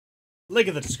Link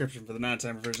in the description for the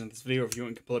non-timer version of this video if you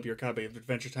want to pull up your copy of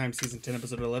Adventure Time Season 10,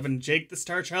 Episode 11, Jake the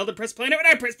Star Child, and press play when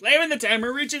I press play when the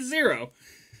timer reaches 0.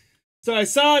 So I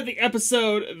saw the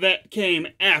episode that came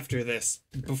after this,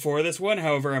 before this one.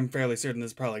 However, I'm fairly certain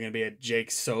this is probably going to be a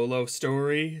Jake solo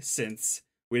story, since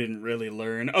we didn't really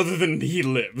learn, other than he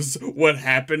lives, what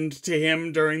happened to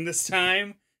him during this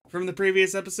time from the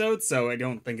previous episode, so I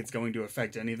don't think it's going to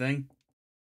affect anything,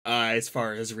 as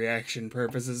far as reaction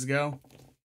purposes go.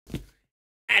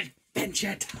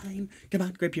 Adventure time! Come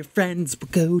on, grab your friends,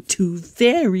 we'll go to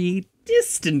very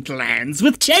distant lands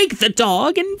with Jake the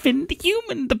dog and Finn the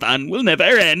human. The fun will never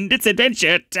end, it's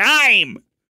adventure time!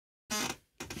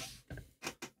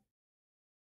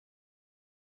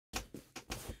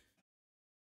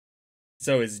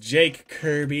 So is Jake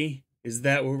Kirby? Is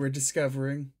that what we're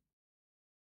discovering?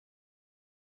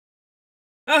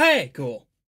 Oh hey, cool.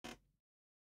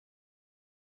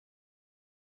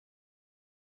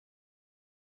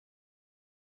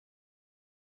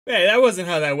 Hey, that wasn't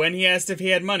how that went. He asked if he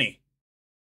had money.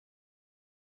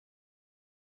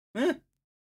 Huh?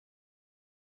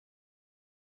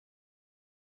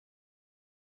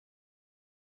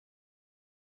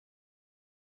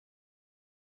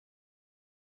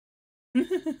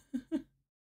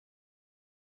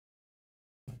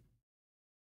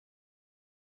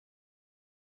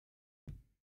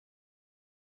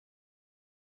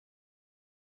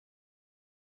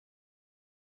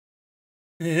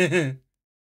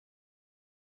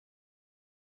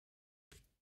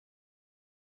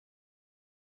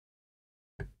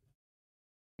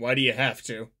 Why do you have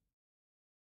to?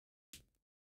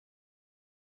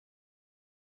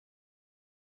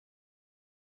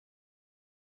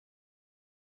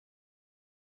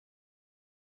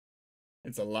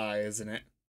 It's a lie, isn't it?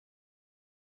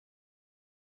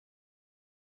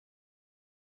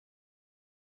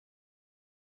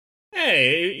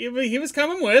 Hey, he was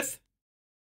coming with.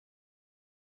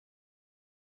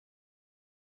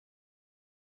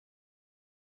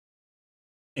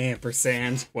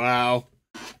 Ampersand. Wow.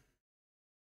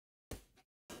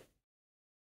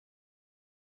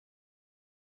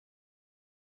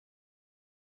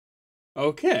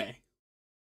 Okay.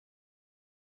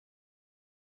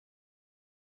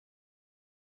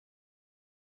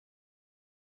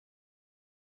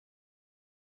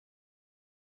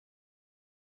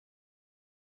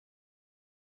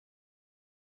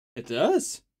 It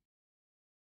does.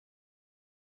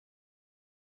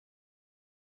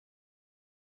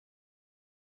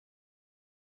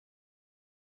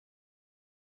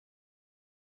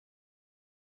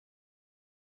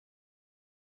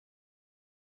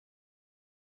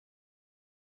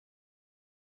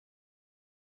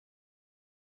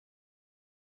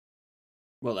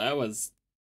 Well, that was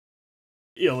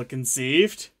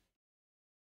ill-conceived.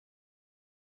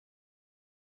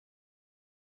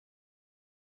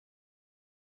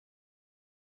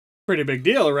 Pretty big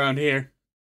deal around here.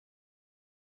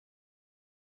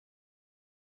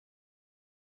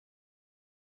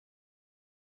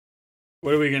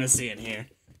 What are we gonna see in here?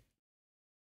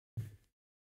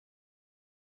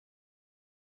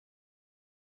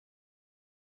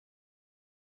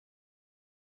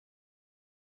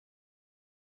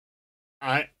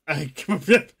 I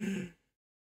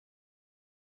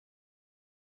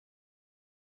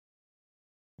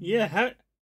yeah,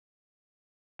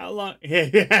 how long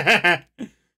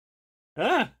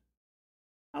ah,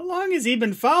 how long has he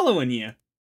been following you?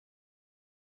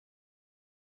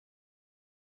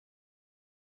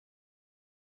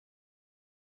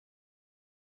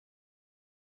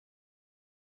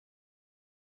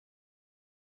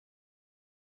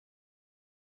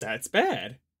 That's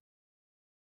bad.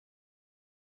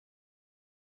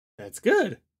 That's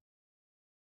good.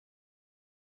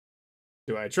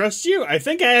 Do I trust you? I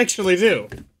think I actually do.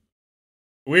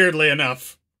 Weirdly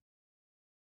enough.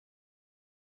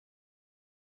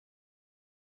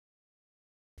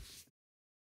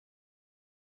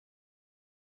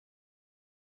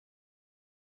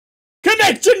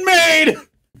 Connection made!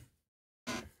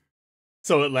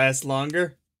 So it lasts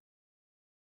longer?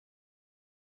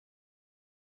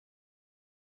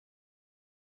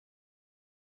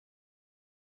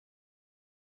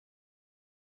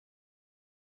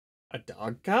 A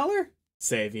dog collar?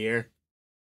 Savior.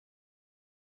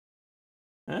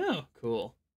 Oh,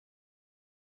 cool.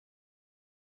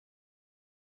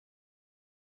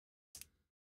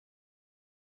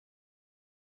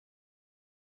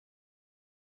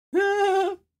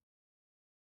 This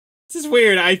is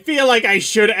weird. I feel like I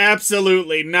should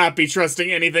absolutely not be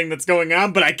trusting anything that's going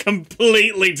on, but I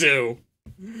completely do.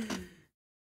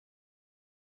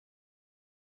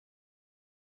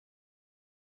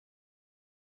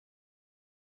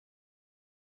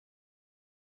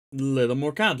 Little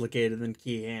more complicated than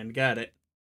key hand. Got it.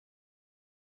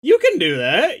 You can do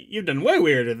that. You've done way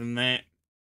weirder than that.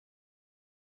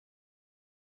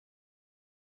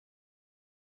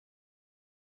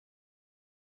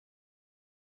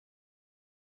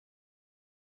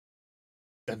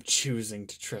 I'm choosing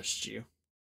to trust you.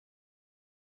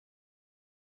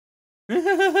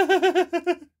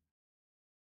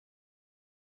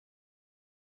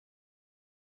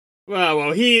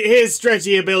 Well, his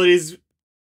stretchy abilities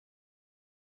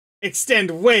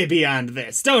extend way beyond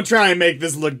this. Don't try and make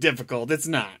this look difficult. It's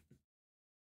not.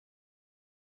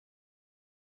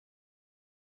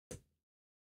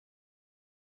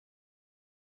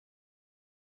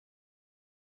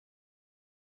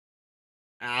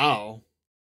 Ow.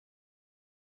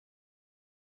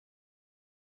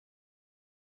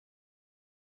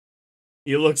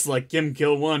 He looks like Kim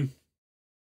Kill-1.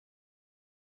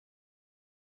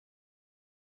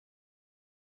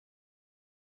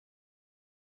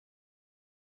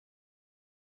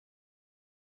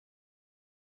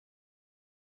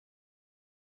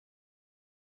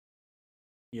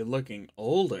 You're looking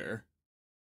older.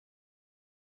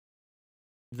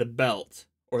 The belt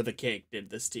or the cake did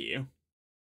this to you.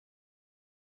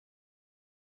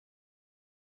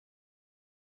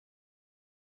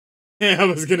 I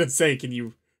was gonna say, can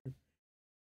you...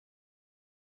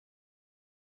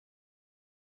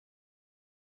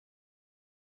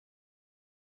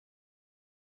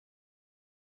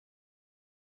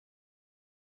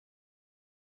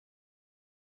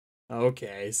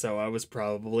 Okay, so I was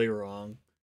probably wrong.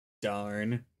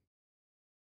 Darn.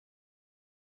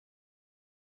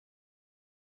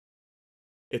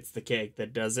 It's the cake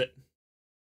that does it.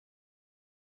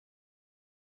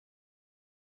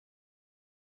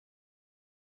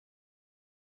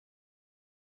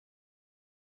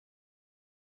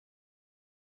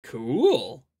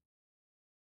 Cool.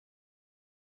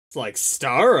 It's like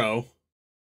Starro.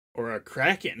 Or a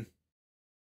Kraken.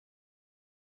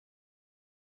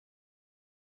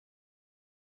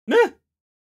 Nah.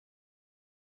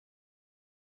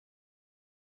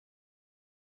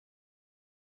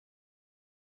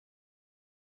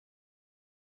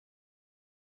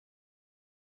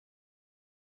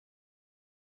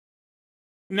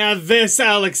 Now this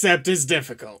I'll accept is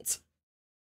difficult.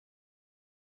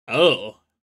 Oh.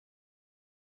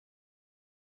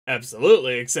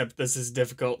 Absolutely accept this is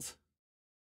difficult.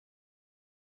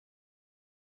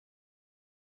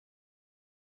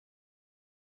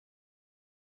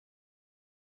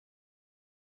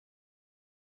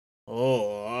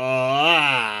 Oh,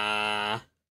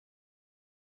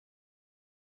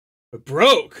 It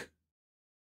broke.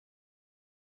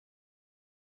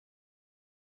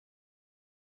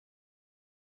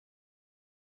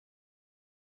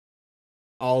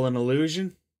 All an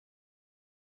illusion?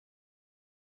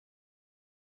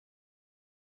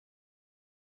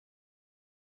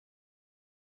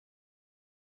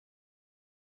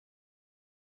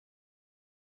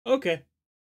 Okay.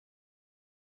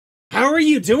 How are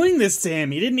you doing this to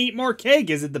him? He didn't eat more cake.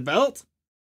 Is it the belt?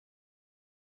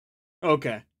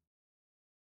 Okay.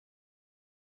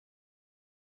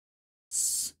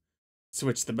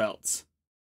 Switch the belts.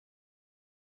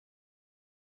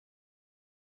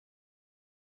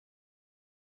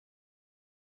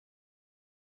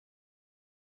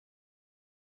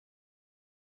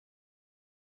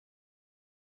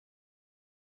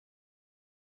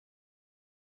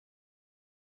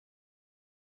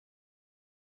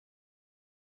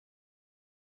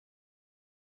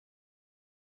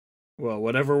 Well,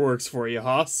 whatever works for you,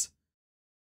 Hoss.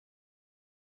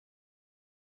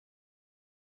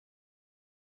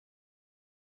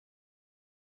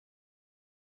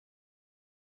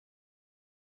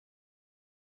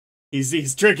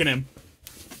 He's tricking him.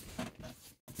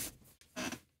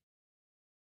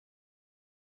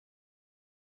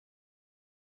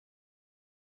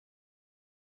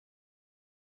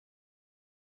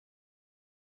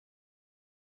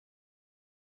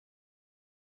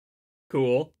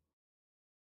 Cool.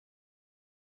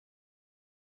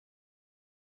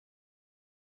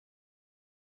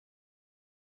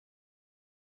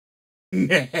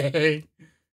 Nay.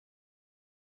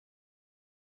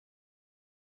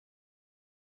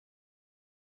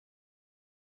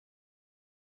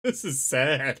 This is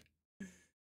sad.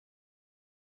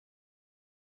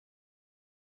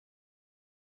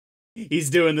 He's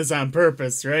doing this on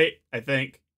purpose, right? I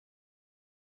think.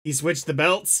 He switched the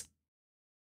belts?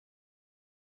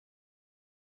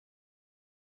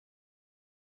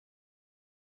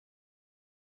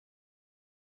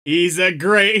 He's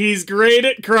great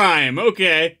at crime.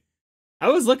 Okay. I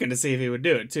was looking to see if he would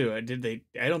do it too. I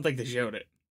don't think they showed it.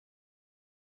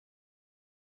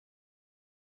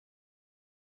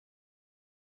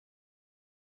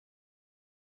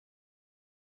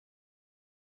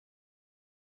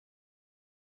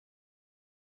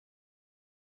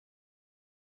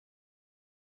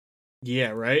 Yeah,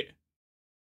 right?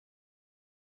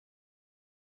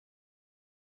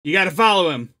 You gotta follow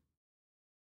him.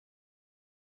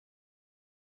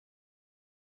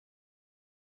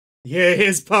 Yeah,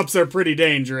 his pups are pretty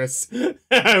dangerous.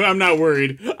 I'm not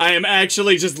worried. I am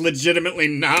actually just legitimately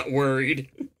not worried.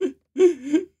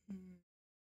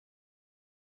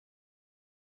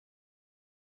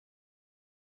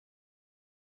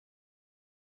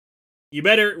 You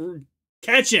better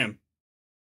catch him.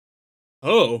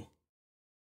 Oh.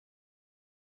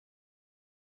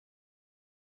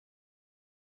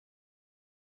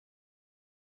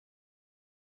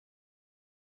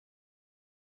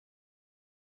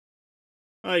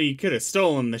 Oh, you could have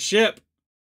stolen the ship.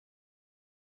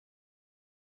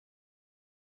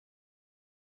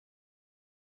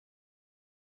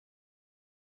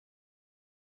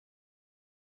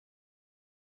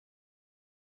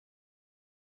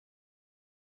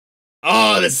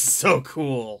 Oh, this is so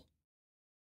cool.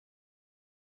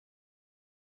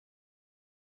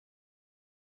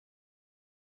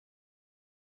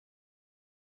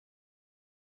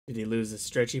 Did he lose his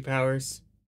stretchy powers?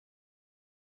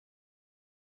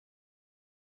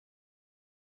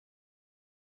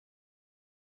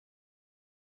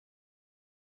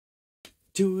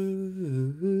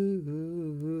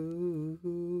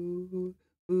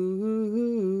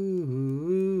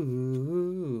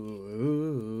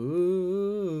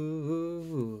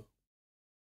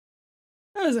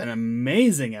 That was an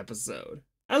amazing episode.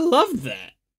 I loved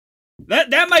that.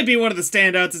 That might be one of the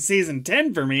standouts of season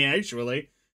 10 for me, actually.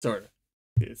 Sort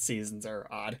of. Seasons are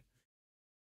odd.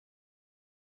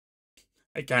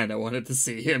 I kind of wanted to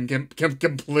see him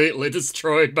completely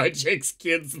destroyed by Jake's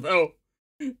kids, though.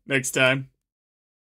 Next time.